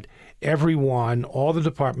was that everyone, all the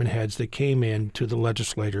department heads that came in to the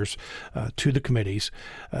legislators, to the committees,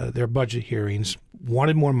 their budget hearings,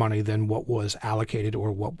 wanted more money than what was allocated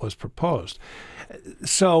or what was proposed.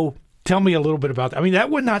 So tell me a little bit about that. I mean, that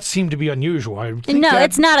would not seem to be unusual.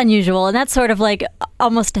 It's not unusual. And that's sort of like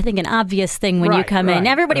almost, I think, an obvious thing when you come in.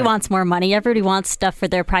 Everybody wants more money. Everybody wants stuff for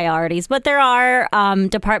their priorities. But there are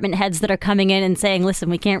department heads that are coming in and saying, listen,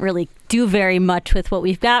 we can't really do very much with what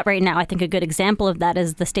we've got right now. I think a good example of that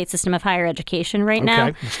is the state system of higher education now.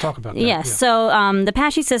 Okay, let's talk about that. Yeah. So the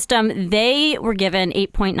PASHE system, they were given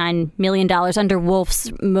 $8.9 million under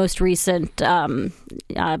Wolf's most recent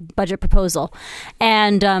budget proposal.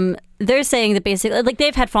 And they're saying that basically,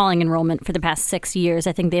 they've had falling enrollment for the past 6 years.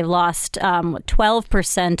 I think they've lost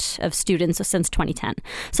 12% of students since 2010.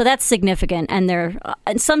 So that's significant.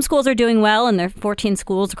 And some schools are doing well, and there are 14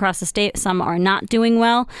 schools across the state. Some are not doing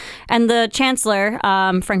well. And the Chancellor,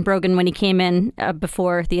 Frank Brogan, when he came in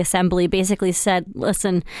before the Assembly, basically said,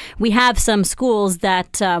 listen, we have some schools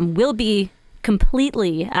that will be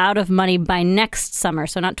completely out of money by next summer.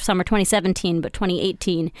 So not summer 2017, but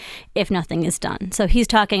 2018, if nothing is done. So he's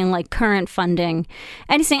talking like current funding.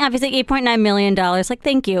 And he's saying, obviously, $8.9 million,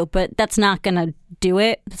 thank you, but that's not going to do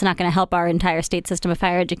it. It's not going to help our entire state system of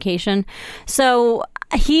higher education. So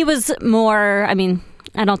he was more, I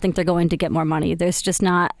don't think they're going to get more money. There's just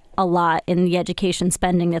not a lot in the education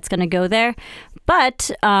spending that's going to go there.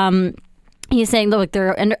 But he's saying, look,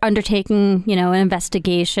 they're undertaking, an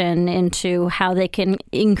investigation into how they can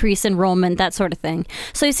increase enrollment, that sort of thing.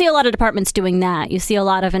 So you see a lot of departments doing that. You see a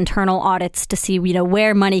lot of internal audits to see,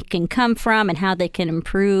 where money can come from and how they can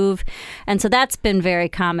improve. And so that's been very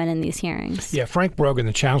common in these hearings. Yeah, Frank Brogan,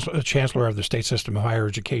 the Chancellor of the State System of Higher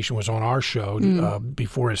Education, was on our show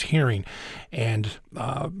before his hearing. And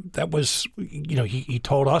that was, he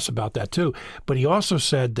told us about that too. But he also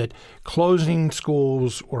said that closing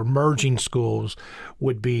schools or merging schools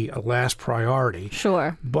would be a last priority.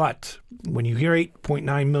 Sure. But when you hear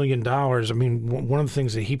 $8.9 million, one of the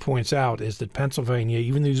things that he points out is that Pennsylvania,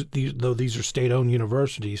 even though these are state-owned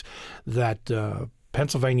universities, that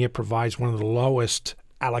Pennsylvania provides one of the lowest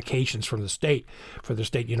allocations from the state for the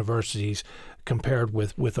state universities compared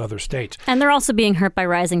with other states. And they're also being hurt by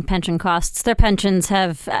rising pension costs. Their pensions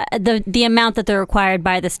have the amount that they're required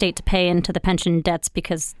by the state to pay into the pension debts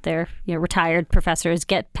because they're retired professors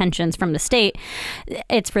get pensions from the state.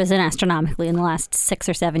 It's risen astronomically in the last 6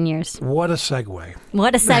 or 7 years. What a segue.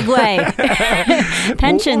 What a segue.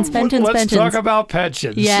 Pensions. Let's talk about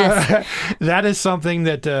pensions. Yes. That is something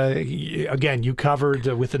that, again, you covered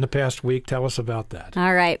within the past week. Tell us about that.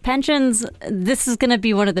 All right. Pensions, this is going to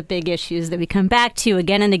be one of the big issues that we come back to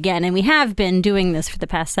again and again, and we have been doing this for the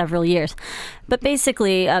past several years. But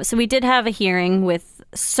basically, so we did have a hearing with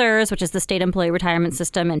SERS, which is the State Employee Retirement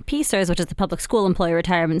System, and PSERS, which is the Public School Employee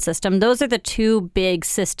Retirement System. Those are the two big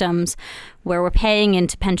systems where we're paying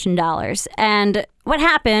into pension dollars. And what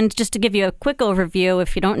happened, just to give you a quick overview,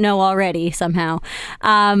 if you don't know already somehow,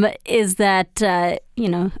 is that,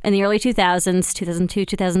 in the early 2000s, 2002,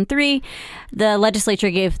 2003, the legislature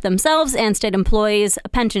gave themselves and state employees a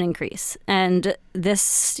pension increase. And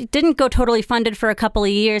this didn't go totally funded for a couple of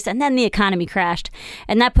years, and then the economy crashed.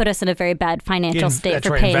 And that put us in a very bad financial state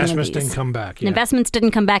for paying Investments these. didn't come back. Yeah. Investments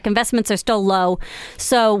didn't come back. Investments are still low.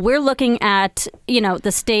 So we're looking at,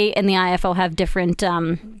 the state and the IFO have different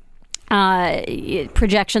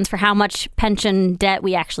projections for how much pension debt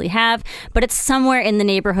we actually have, but it's somewhere in the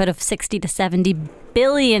neighborhood of $60 to $70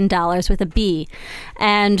 billion with a B.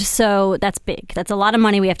 And so that's big. That's a lot of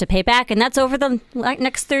money we have to pay back, and that's over the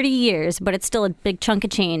next 30 years, but it's still a big chunk of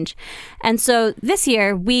change. And so this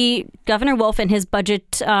year, Governor Wolf in his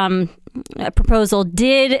budget proposal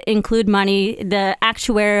did include money, the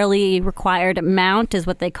actuarially required amount is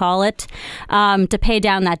what they call it, to pay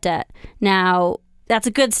down that debt. Now, that's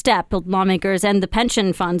a good step. Lawmakers and the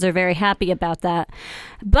pension funds are very happy about that.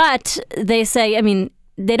 But they say,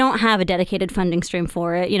 they don't have a dedicated funding stream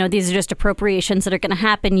for it. These are just appropriations that are going to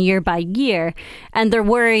happen year by year. And they're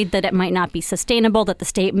worried that it might not be sustainable, that the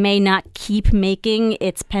state may not keep making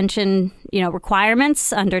its pension,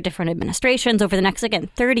 requirements under different administrations over the next,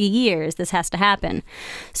 30 years. This has to happen.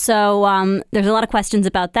 So there's a lot of questions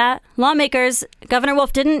about that. Lawmakers, Governor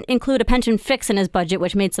Wolf didn't include a pension fix in his budget,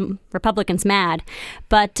 which made some Republicans mad.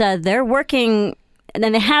 But they're working, and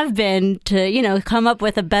then they have been, to, come up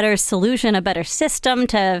with a better solution, a better system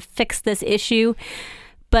to fix this issue.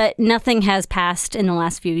 But nothing has passed in the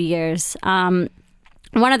last few years. One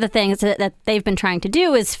of the things that they've been trying to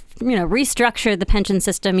do is, restructure the pension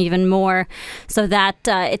system even more so that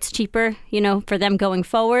it's cheaper, for them going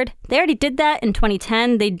forward. They already did that in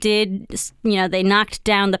 2010. They did, they knocked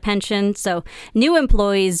down the pension. So new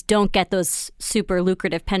employees don't get those super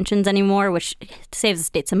lucrative pensions anymore, which saves the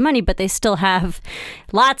state some money, but they still have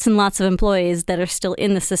lots and lots of employees that are still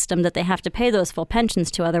in the system that they have to pay those full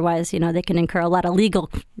pensions to. Otherwise, they can incur a lot of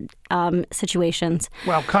legal situations.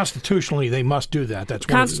 Well, constitutionally, they must do that.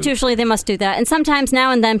 Constitutionally, they must do that. And sometimes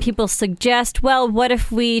now and then people suggest, well, what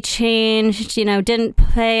if we changed, didn't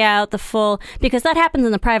pay out the full, because that happens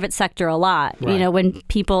in the private sector a lot, right. When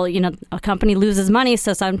people, a company loses money,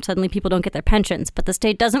 so suddenly people don't get their pensions. But the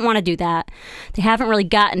state doesn't want to do that. They haven't really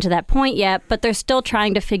gotten to that point yet, but they're still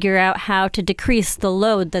trying to figure out how to decrease the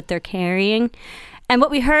load that they're carrying. And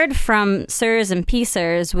what we heard from SERS and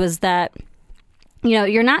PSERS was that,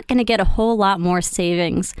 you're not going to get a whole lot more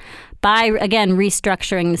savings by, again,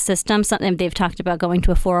 restructuring the system. Something they've talked about going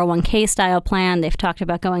to a 401k style plan. They've talked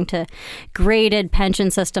about going to graded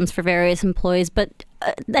pension systems for various employees. But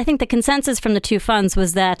I think the consensus from the two funds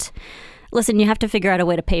was that, listen, you have to figure out a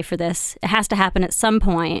way to pay for this. It has to happen at some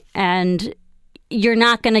point, and you're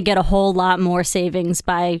not going to get a whole lot more savings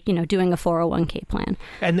by, doing a 401k plan.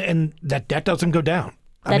 And that debt doesn't go down.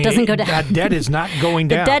 Doesn't go down. That debt is not going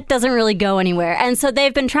down. The debt doesn't really go anywhere. And so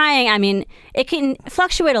they've been trying, it can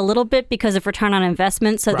fluctuate a little bit because of return on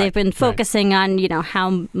investment. So they've been focusing on,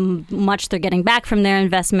 how much they're getting back from their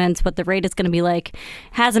investments, what the rate is going to be like.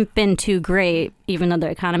 Hasn't been too great, even though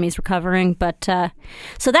the economy is recovering. But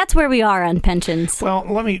so that's where we are on pensions. Well,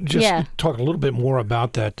 let me just talk a little bit more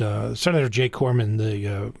about that. Senator Jay Corman,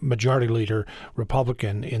 the majority leader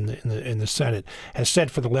Republican in the Senate, has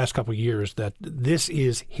said for the last couple of years that this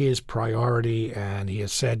is his priority, and he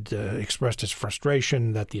has said, expressed his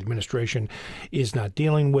frustration that the administration is not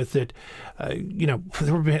dealing with it.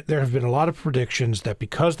 There have been a lot of predictions that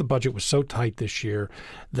because the budget was so tight this year,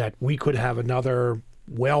 that we could have another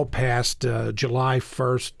well past July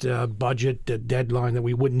 1st budget deadline, that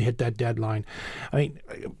we wouldn't hit that deadline.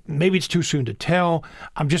 Maybe it's too soon to tell.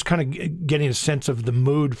 I'm just kind of getting a sense of the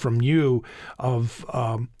mood from you of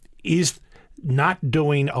is not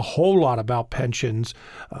doing a whole lot about pensions,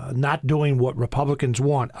 not doing what Republicans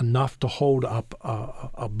want, enough to hold up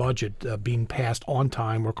a budget being passed on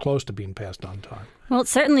time or close to being passed on time. Well, it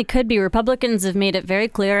certainly could be. Republicans have made it very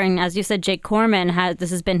clear, and as you said, Jake Corman this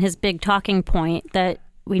has been his big talking point, that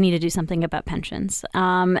we need to do something about pensions.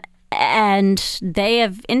 And they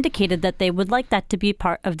have indicated that they would like that to be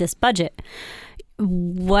part of this budget.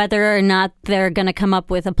 Whether or not they're going to come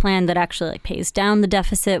up with a plan that actually pays down the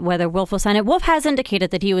deficit, whether Wolf will sign it. Wolf has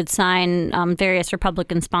indicated that he would sign various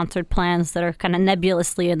Republican-sponsored plans that are kind of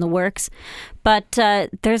nebulously in the works. But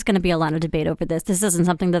there's going to be a lot of debate over this. This isn't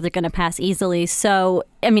something that they're going to pass easily. So,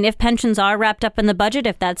 I mean, if pensions are wrapped up in the budget,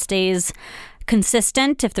 if that stays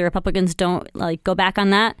consistent, if the Republicans don't go back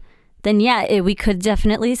on that, then we could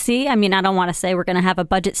definitely see. I mean, I don't want to say we're going to have a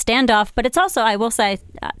budget standoff, but it's also, I will say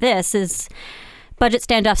this is, budget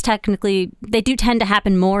standoffs technically, they do tend to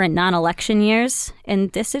happen more in non-election years.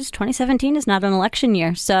 And 2017 is not an election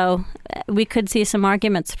year. So we could see some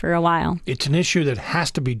arguments for a while. It's an issue that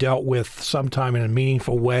has to be dealt with sometime in a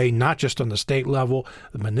meaningful way, not just on the state level,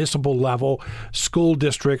 the municipal level. School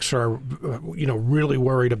districts are, really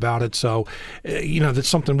worried about it. So, that's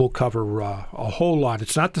something we'll cover a whole lot.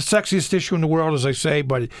 It's not the sexiest issue in the world, as I say,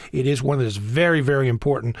 but it is one that is very, very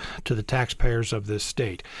important to the taxpayers of this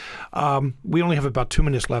state. We only have about 2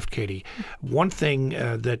 minutes left, Katie. One thing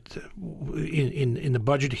that in the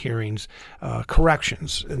budget hearings,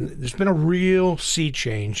 corrections, and there's been a real sea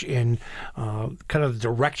change in kind of the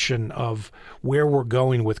direction of where we're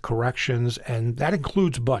going with corrections, and that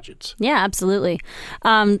includes budgets. Yeah, absolutely.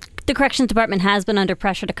 The Corrections Department has been under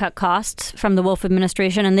pressure to cut costs from the Wolf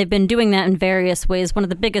administration, and they've been doing that in various ways. One of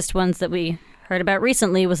the biggest ones that we heard about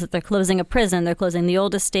recently was that they're closing a prison. They're closing the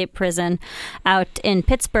oldest state prison out in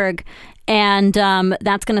Pittsburgh. And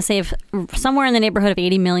that's going to save somewhere in the neighborhood of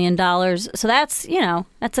 $80 million. So that's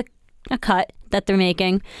a cut that they're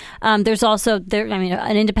making. There's also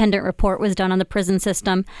an independent report was done on the prison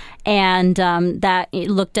system, and that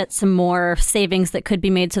looked at some more savings that could be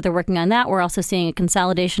made. So they're working on that. We're also seeing a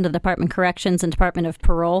consolidation of the Department of Corrections and Department of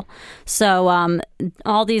Parole. So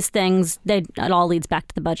all these things, it all leads back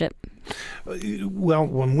to the budget. Well,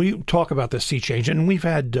 when we talk about the sea change, and we've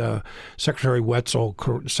had Secretary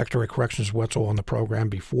of Corrections Wetzel on the program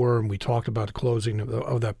before, and we talked about the closing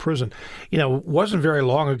of that prison. It wasn't very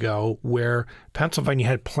long ago where Pennsylvania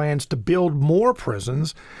had plans to build more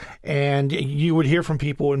prisons, and you would hear from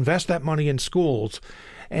people, invest that money in schools.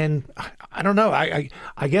 And I don't know.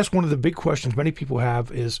 I guess one of the big questions many people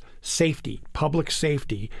have is safety, public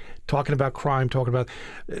safety. Talking about crime, talking about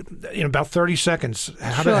in about 30 seconds.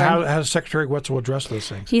 How does Secretary Wetzel address those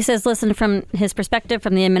things? He says, listen, from his perspective,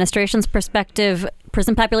 from the administration's perspective,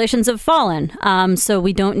 prison populations have fallen. So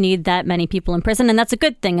we don't need that many people in prison, and that's a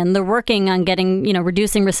good thing. And they're working on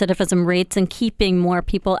reducing recidivism rates and keeping more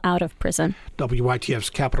people out of prison.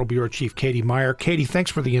 WITF's Capitol Bureau Chief Katie Meyer. Katie,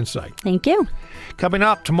 thanks for the insight. Thank you. Coming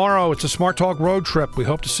up tomorrow, it's a Smart Talk road trip. We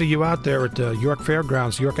hope to see you out there at the York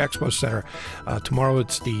Fairgrounds, York Expo Center. Tomorrow,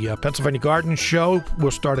 it's the Pennsylvania Garden Show.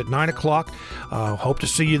 We'll start at 9 o'clock. Hope to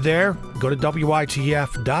see you there. Go to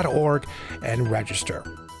WITF.org and register.